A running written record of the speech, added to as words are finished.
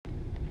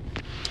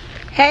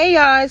Hey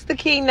y'all, it's the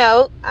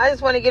Keynote. I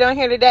just want to get on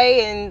here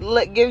today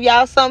and give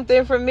y'all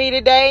something from me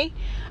today.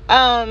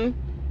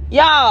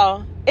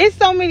 Y'all, it's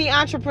so many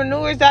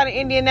entrepreneurs out in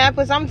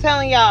Indianapolis. I'm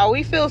telling y'all,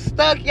 we feel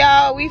stuck,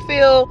 y'all. We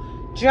feel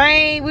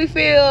drained. We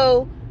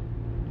feel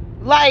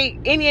like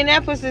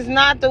Indianapolis is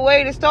not the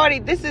way to start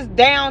it. This is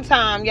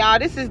downtime, y'all.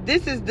 This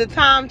is the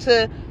time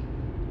to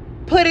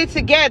put it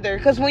together.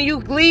 Because when you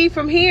leave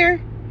from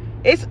here,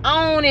 it's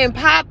on and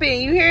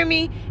popping. You hear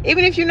me?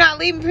 Even if you're not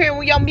leaving from here,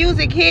 when your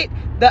music hit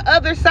the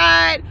other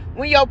side,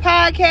 when your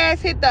podcast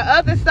hit the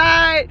other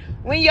side,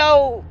 when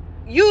your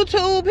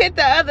YouTube hit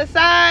the other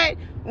side,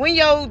 when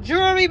your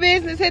jewelry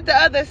business hit the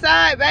other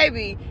side,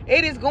 baby,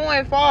 it is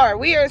going far.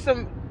 We are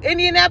some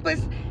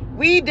Indianapolis.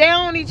 We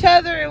down each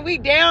other and we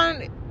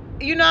down,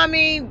 you know what I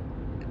mean,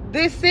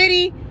 this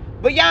city.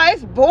 But y'all,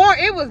 it's born.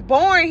 It was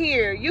born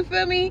here. You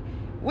feel me?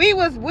 We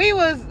was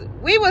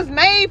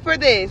made for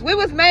this. We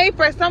was made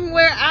for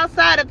somewhere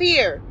outside of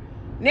here.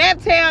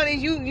 Naptown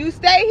is you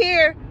stay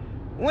here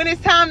when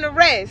it's time to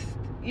rest.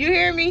 You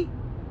hear me?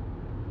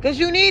 Because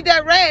you need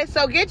that rest.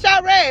 So get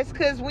y'all rest.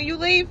 Because when you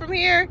leave from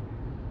here,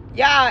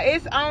 y'all,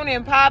 it's on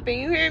and popping.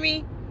 You hear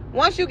me?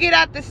 Once you get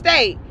out the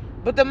state.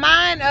 But the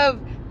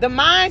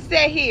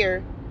mindset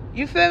here,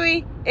 you feel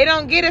me? It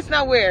don't get us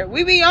nowhere.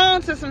 We be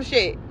on to some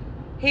shit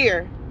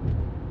here.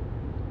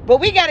 But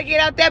we got to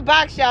get out that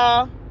box,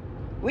 y'all.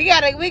 We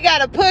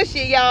gotta push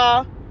it,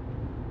 y'all.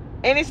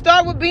 And it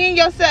start with being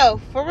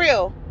yourself, for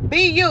real.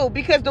 Be you,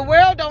 because the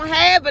world don't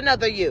have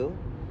another you.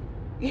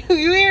 You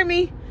hear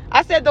me?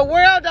 I said the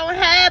world don't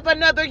have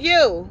another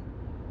you.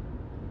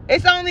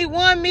 It's only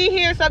one me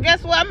here, so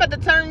guess what? I'm about to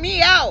turn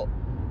me out.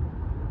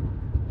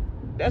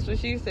 That's what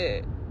she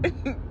said.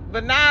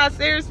 But nah,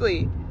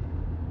 seriously.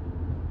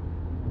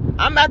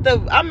 I'm about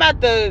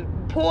to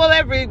pull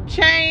every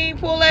chain,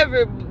 pull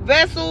every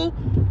vessel.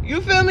 You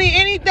feel me?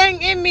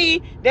 Anything in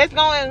me that's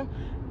going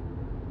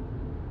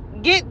to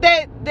get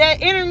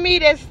that inner me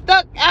that's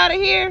stuck out of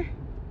here,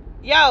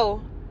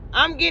 yo,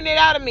 I'm getting it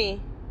out of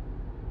me.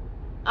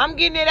 I'm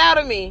getting it out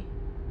of me.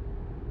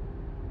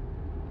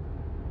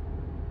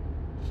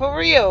 For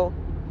real.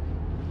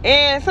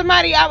 And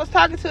somebody I was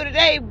talking to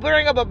today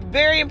bring up a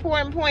very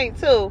important point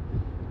too.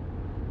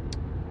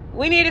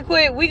 We need to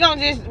quit. We got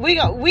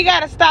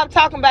to stop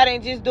talking about it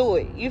and just do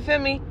it. You feel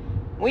me?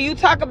 When you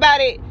talk about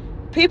it,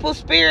 people's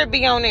spirit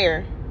be on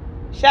there.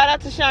 Shout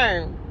out to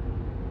Sherm.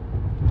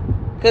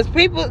 Because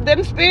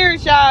them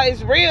spirits, y'all,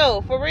 is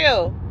real. For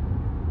real.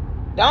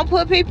 Don't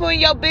put people in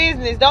your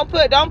business. Don't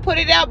put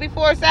it out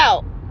before it's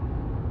out.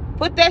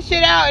 Put that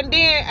shit out and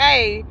then,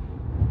 hey,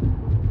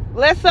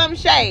 let something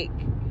shake.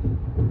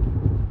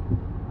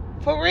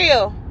 For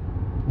real.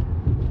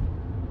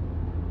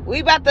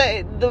 We about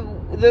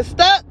the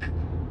stuck.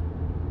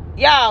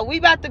 Y'all, we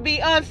about to be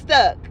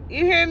unstuck.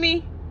 You hear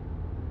me?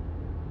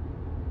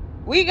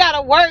 We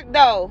gotta work,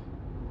 though.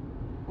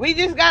 We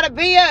just gotta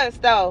be us,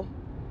 though.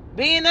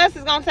 Being us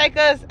is gonna take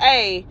us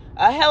a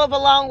hell of a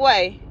long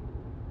way.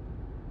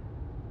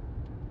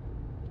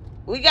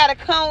 We gotta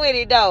come with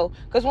it, though.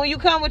 Because when you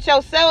come with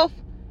yourself,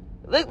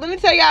 let me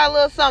tell y'all a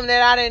little something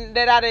that I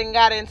didn't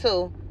got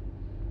into.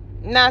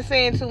 Not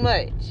saying too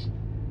much.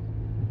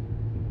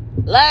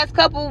 Last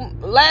couple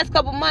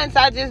months,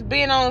 I just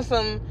been on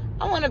some,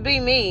 I want to be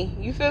me.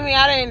 You feel me?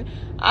 I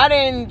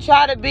didn't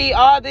try to be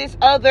all this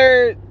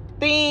other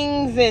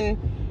things and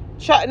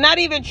not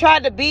even try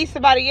to be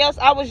somebody else.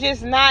 I was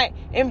just not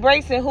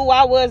embracing who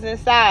I was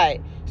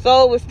inside.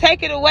 So it was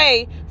taken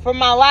away from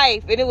my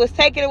life, and it was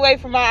taken away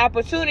from my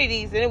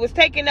opportunities, and it was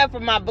taken up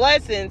from my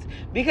blessings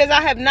because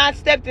I have not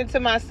stepped into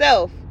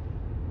myself.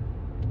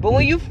 But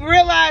when you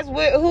realize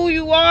who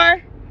you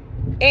are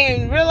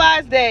and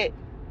realize that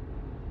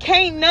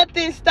can't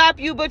nothing stop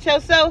you but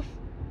yourself,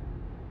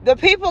 the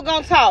people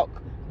gonna talk.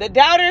 The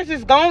doubters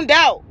is gonna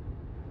doubt.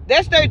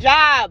 That's their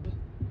job.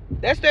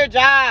 That's their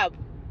job.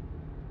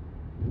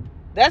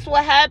 That's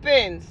what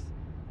happens.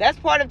 That's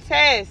part of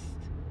test.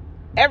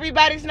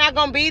 Everybody's not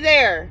going to be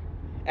there.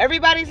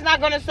 Everybody's not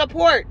going to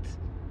support.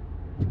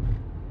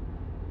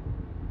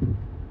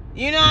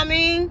 You know what I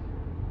mean?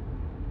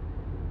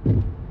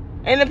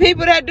 And the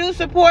people that do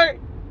support,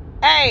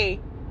 hey,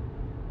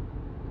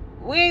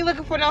 we ain't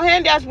looking for no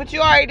handouts, but you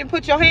already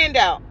put your hand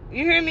out.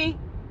 You hear me?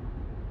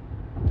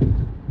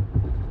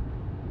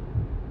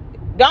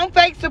 Don't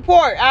fake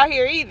support out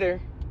here either.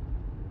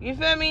 You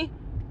feel me?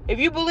 If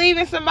you believe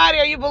in somebody,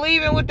 or you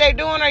believe in what they're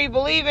doing, or you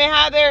believe in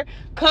how they're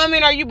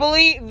coming, or you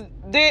believe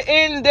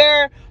in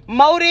their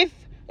motive,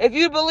 if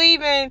you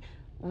believe in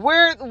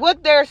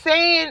what they're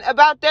saying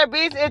about their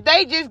business, if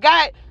they just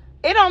got,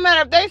 it don't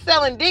matter if they're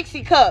selling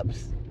Dixie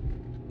cups.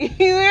 You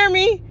hear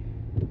me?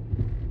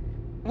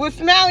 With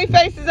smiley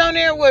faces on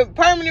there with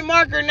permanent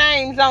marker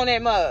names on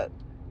that mug.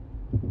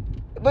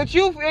 But if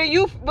you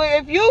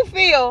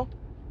feel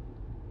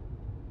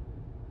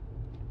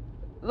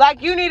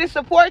like you need to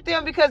support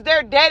them because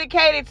they're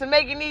dedicated to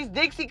making these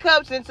Dixie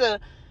cups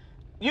into,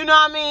 you know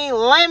what I mean,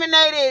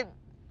 laminated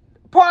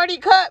party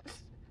cups,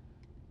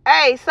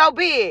 hey, so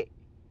be it.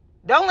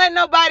 Don't let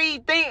nobody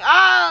think,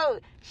 oh,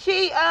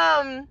 she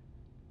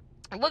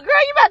But girl,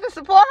 you about to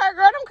support her,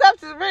 girl. Them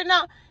cups is written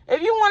out.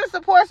 If you want to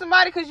support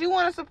somebody because you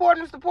want to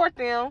support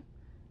them.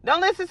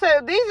 Don't listen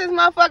to these is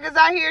motherfuckers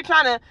out here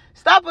trying to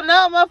stop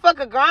another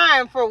motherfucker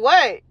grind for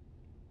what?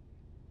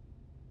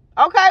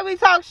 Okay, we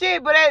talk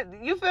shit, but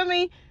you feel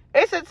me?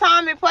 It's a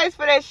time and place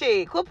for that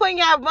shit. Quit putting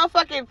your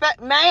motherfucking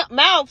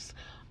mouths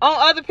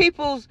on other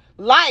people's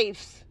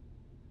lives.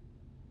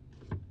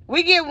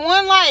 We get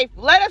one life.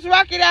 Let us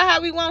rock it out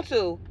how we want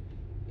to.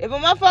 If a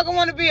motherfucker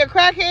want to be a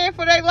crackhead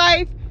for their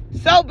life,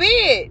 so be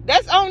it.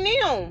 That's on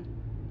them.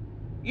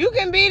 You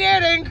can be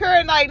there to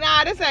encourage, like,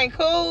 nah, this ain't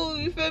cool.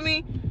 You feel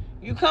me?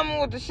 You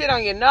coming with the shit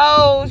on your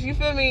nose. You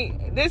feel me?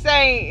 It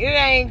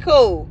ain't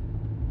cool.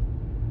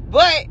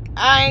 But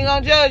I ain't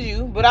gonna judge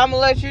you. But I'm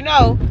gonna let you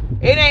know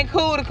it ain't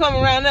cool to come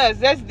around us.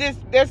 That's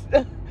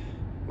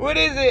what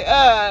is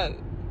it?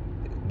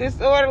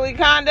 Disorderly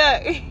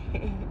conduct.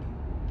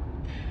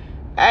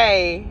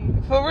 Hey,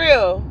 for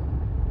real.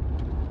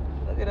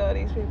 Look at all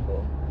these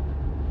people.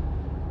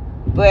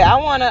 But I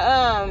wanna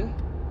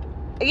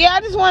I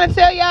just wanna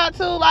tell y'all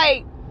too,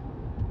 like,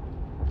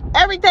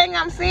 everything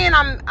I'm seeing,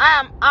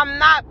 I'm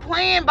not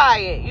playing by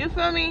it. You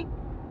feel me?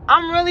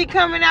 I'm really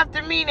coming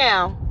after me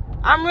now.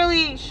 I'm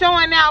really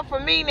showing out for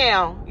me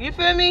now. You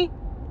feel me?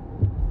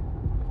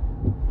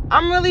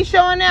 I'm really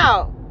showing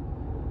out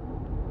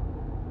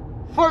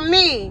for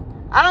me.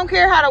 I don't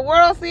care how the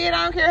world see it.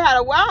 I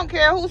don't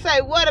care who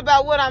say what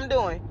about what I'm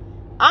doing.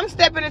 I'm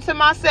stepping into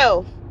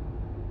myself.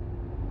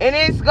 And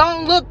it's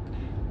going to look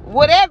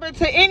whatever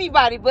to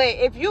anybody. But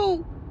if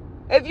you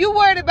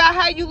worried about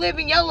how you live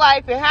in your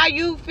life and how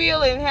you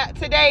feel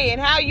today and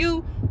how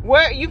you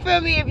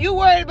feel me? If you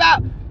worried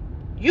about,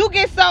 you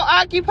get so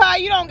occupied,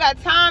 you don't got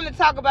time to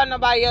talk about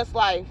nobody else's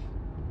life.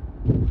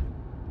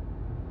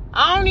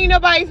 I don't need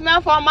nobody's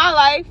mouth on my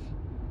life.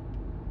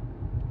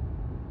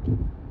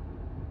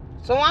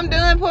 So I'm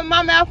done putting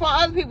my mouth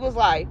on other people's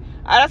life.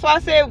 That's why I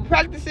said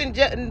practicing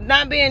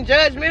not being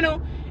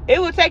judgmental,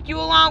 it will take you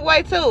a long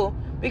way too.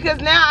 Because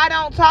now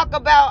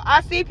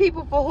I see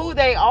people for who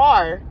they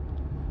are.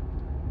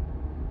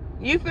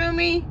 You feel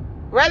me?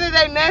 Whether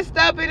they messed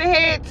up in the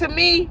head to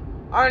me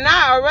or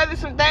not, or whether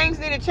some things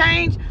need to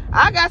change,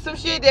 I got some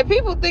shit that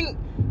people think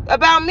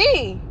about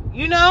me,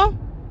 you know?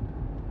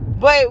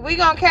 But we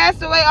gonna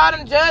cast away all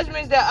them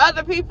judgments that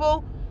other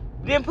people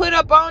then put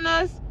up on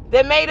us,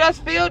 that made us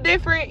feel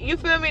different, you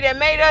feel me? That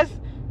made us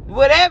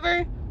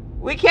whatever.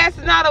 We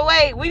casting out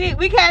away.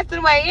 We casting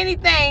away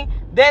anything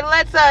that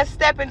lets us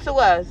step into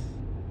us.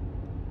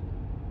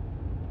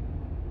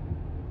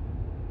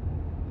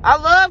 I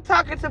love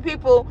talking to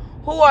people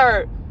who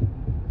are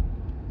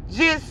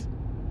just,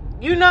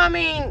 you know what I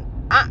mean?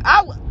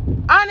 I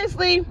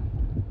honestly,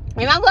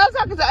 and I love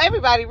talking to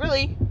everybody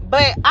really,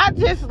 but I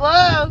just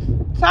love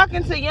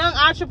talking to young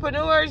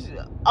entrepreneurs,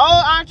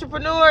 old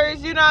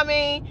entrepreneurs, you know what I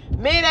mean?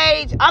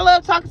 Mid-age. I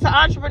love talking to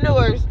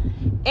entrepreneurs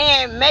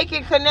and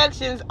making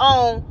connections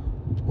on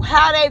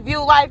how they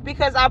view life,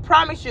 because I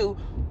promise you,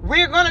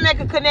 we're going to make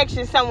a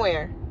connection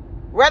somewhere.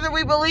 Whether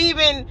we believe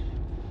in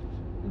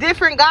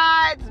different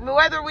gods,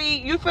 whether we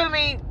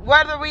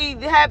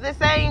have the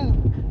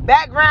same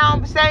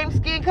background, same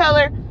skin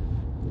color,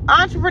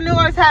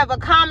 entrepreneurs have a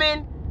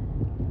common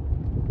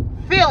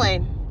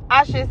feeling,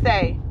 I should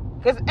say.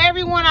 Because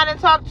everyone I done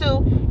talked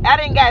to, I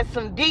done got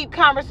some deep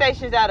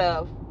conversations out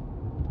of.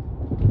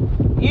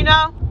 You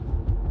know?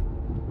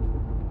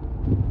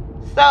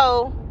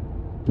 So,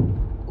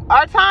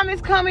 our time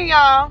is coming,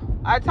 y'all.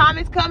 Our time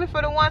is coming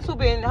for the ones who've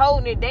been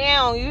holding it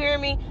down. You hear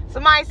me?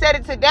 Somebody said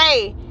it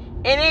today,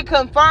 and it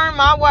confirmed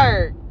my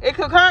word. It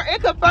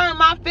confirmed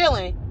my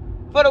feeling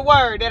for the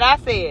word that I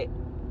said.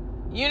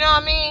 You know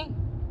what I mean?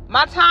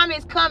 My time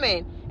is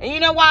coming. And you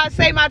know why I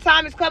say my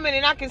time is coming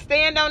and I can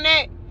stand on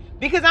that?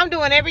 Because I'm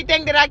doing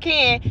everything that I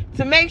can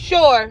to make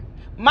sure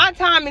my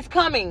time is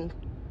coming.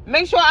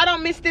 Make sure I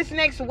don't miss this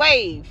next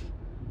wave.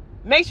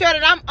 Make sure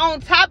that I'm on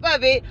top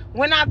of it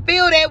when I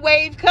feel that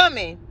wave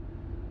coming.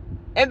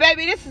 And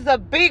baby, this is a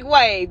big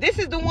wave. This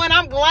is the one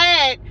I'm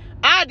glad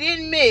I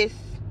didn't miss.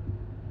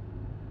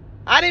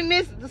 I didn't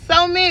miss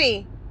so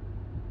many.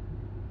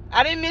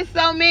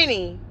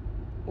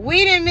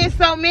 We didn't miss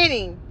so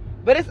many.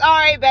 But it's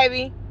alright,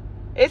 baby.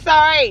 It's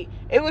alright.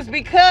 It was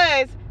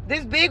because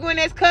this big one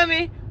that's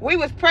coming, we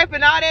was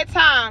prepping all that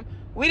time.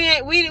 We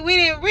didn't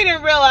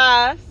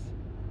realize.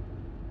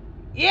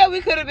 Yeah,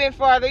 we could have been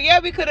farther. Yeah,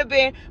 we could have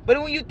been.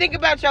 But when you think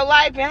about your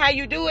life and how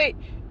you do it,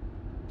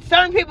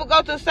 certain people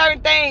go through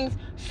certain things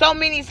so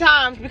many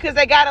times because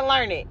they gotta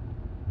learn it.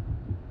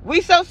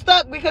 We so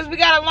stuck because we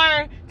gotta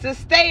learn to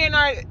stay in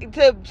our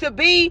to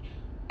be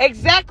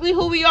exactly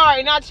who we are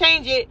and not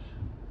change it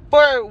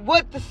for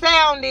what the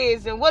sound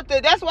is and what the.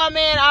 That's why,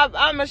 man, I'm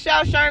gonna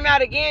shout Sherm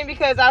out again,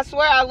 because I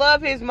swear I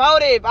love his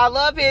motive. I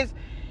love his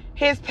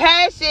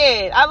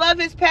passion. I love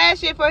his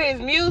passion for his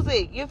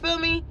music. You feel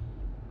me?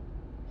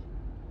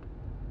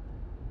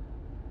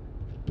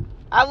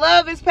 I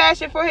love his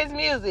passion for his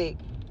music.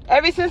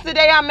 Ever since the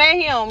day I met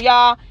him,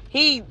 y'all,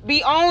 he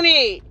be on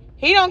it.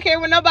 He don't care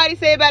what nobody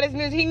say about his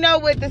music. He know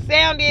what the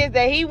sound is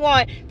that he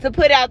want to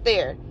put out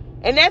there.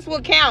 And that's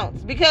what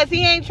counts, because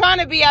he ain't trying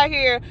to be out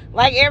here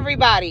like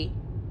everybody.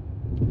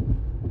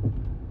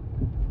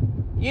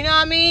 You know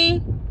what I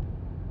mean?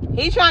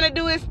 He trying to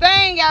do his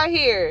thing out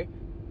here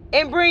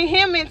and bring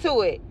him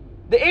into it.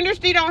 The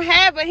industry don't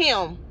have a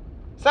him.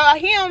 So a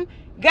him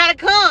gotta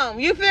come.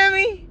 You feel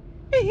me?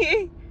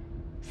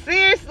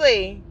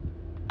 Seriously.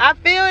 I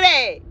feel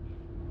that.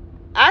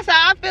 That's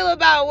how I feel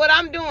about what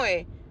I'm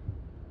doing.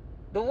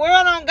 The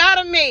world don't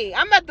got me.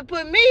 I'm about to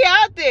put me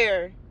out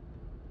there.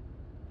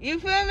 You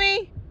feel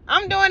me?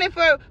 I'm doing it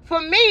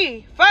for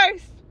me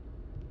first.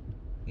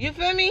 You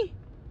feel me?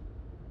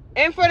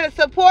 And for the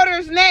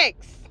supporters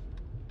next.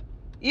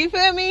 You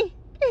feel me?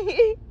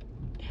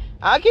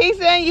 I keep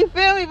saying you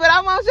feel me, but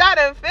I want y'all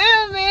to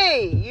feel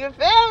me. You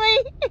feel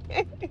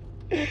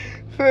me?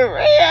 For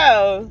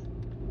real.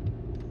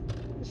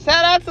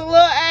 Shout out to Lil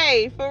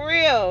A. For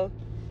real.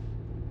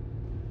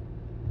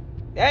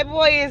 That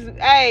boy is,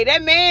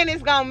 that man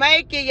is gonna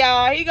make it,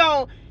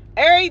 y'all.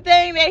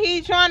 Everything that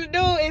he's trying to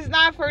do is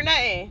not for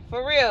nothing.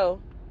 For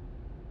real.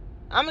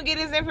 I'm gonna get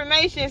his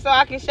information so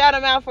I can shout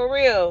him out for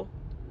real.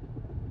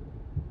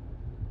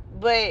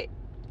 But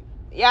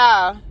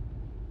y'all,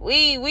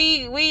 we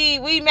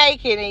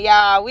making it,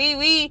 y'all.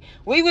 We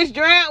was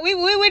drowned. We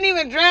wasn't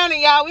even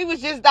drowning, y'all. We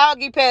was just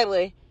doggy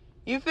paddling.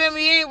 You feel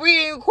me? We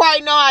didn't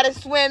quite know how to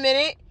swim in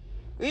it.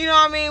 You know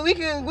what I mean? We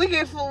can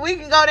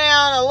go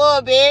down a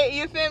little bit.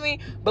 You feel me?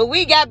 But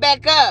we got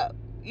back up.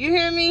 You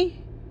hear me?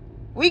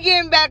 We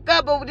getting back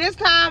up, but this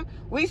time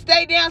we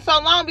stayed down so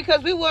long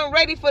because we weren't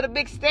ready for the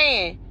big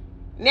stand.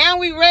 Now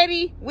we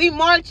ready. We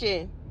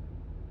marching,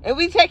 and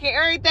we taking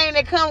everything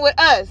that come with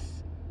us.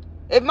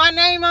 If my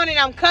name on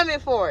it, I'm coming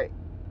for it.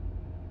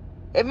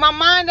 If my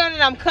mind on it,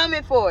 I'm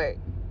coming for it.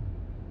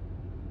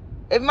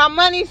 If my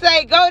money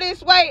say go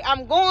this way,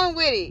 I'm going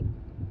with it.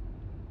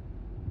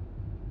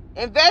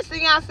 Invest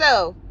in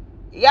yourself.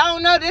 Y'all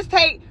don't know this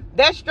take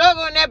that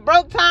struggle and that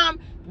broke time.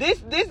 This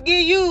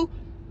give you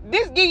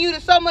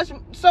so much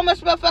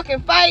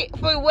motherfucking fight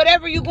for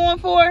whatever you going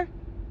for.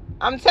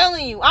 I'm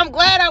telling you, I'm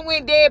glad I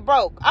went dead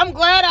broke. I'm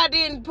glad I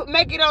didn't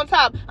make it on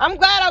top. I'm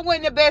glad I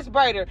wasn't the best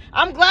braider.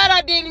 I'm glad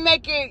I didn't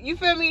make it, you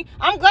feel me?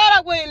 I'm glad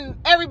I wasn't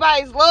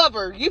everybody's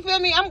lover. You feel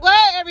me? I'm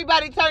glad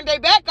everybody turned their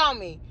back on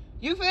me.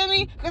 You feel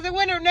me? Because it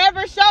would have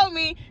never showed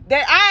me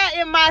that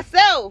I am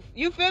myself.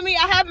 You feel me?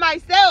 I have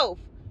myself.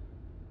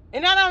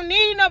 And I don't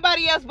need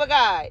nobody else but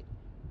God.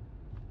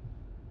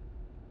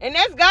 And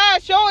that's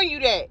God showing you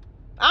that.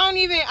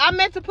 I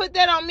meant to put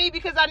that on me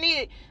because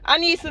I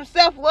need some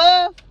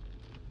self-love.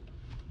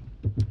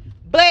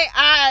 But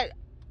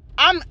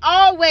I'm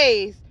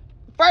always,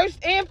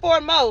 first and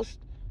foremost,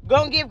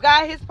 gonna give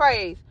God his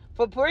praise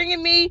for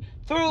bringing me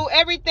through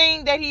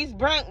everything that he's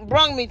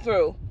brung me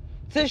through.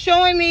 To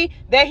showing me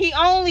that he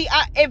only,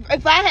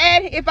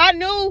 if I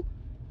knew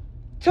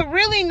to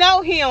really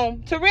know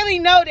him, to really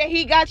know that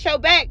he got your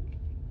back,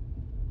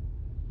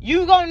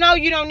 you gonna know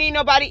you don't need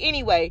nobody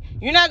anyway.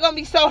 You're not gonna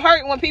be so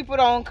hurt when people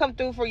don't come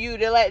through for you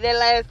that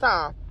last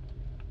time.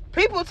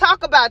 People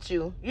talk about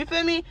you. You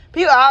feel me?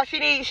 People,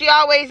 she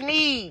always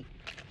need.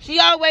 She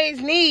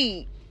always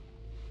need.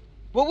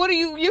 But what do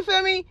you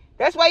feel me?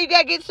 That's why you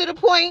gotta get to the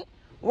point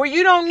where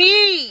you don't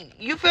need.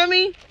 You feel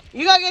me?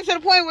 You gotta get to the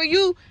point where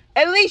you,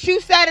 at least you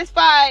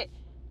satisfied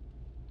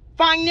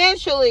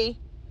financially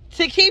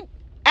to keep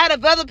out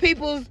of other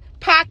people's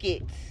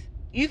pockets.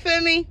 You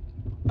feel me?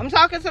 I'm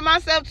talking to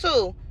myself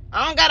too.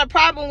 I don't got a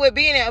problem with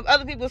being in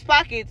other people's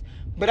pockets,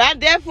 but I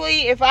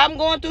definitely, if I'm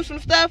going through some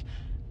stuff,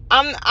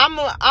 I'm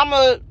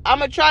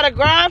a try to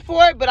grind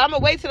for it, but I'm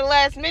gonna wait till the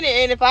last minute.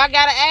 And if I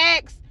gotta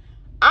ask,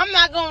 I'm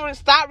not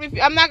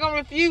gonna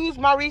refuse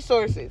my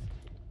resources,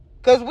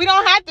 cause we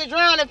don't have to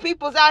drown if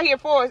people's out here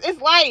for us.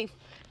 It's life.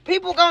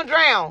 People gonna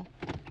drown.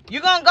 You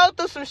gonna go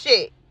through some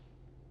shit.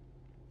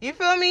 You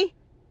feel me?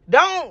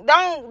 Don't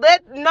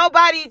let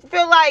nobody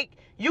feel like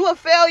you a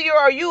failure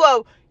or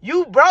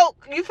you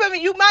broke. You feel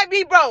me? You might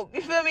be broke.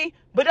 You feel me?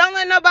 But don't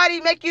let nobody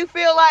make you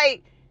feel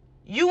like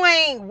you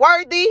ain't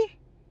worthy.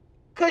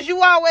 Because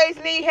you always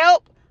need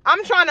help.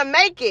 I'm trying to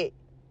make it.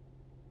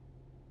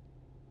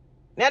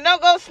 Now, don't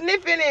go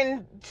sniffing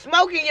and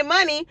smoking your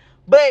money,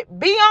 but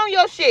be on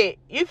your shit.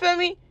 You feel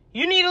me?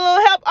 You need a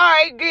little help? All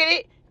right, get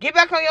it. Get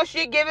back on your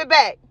shit, give it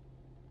back.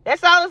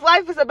 That's all this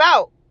life is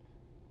about.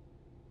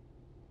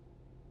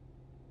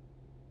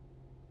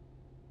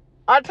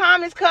 Our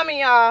time is coming,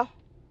 y'all.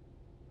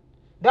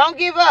 Don't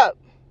give up.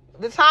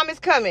 The time is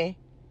coming.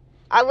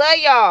 I love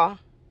y'all.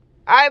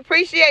 I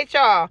appreciate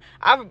y'all.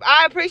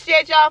 I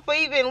appreciate y'all for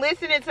even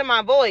listening to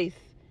my voice.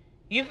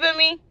 You feel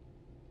me?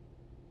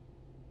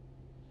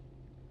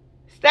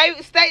 Stay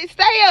up. Stay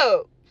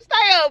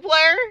up,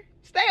 player.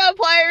 Stay up,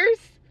 players.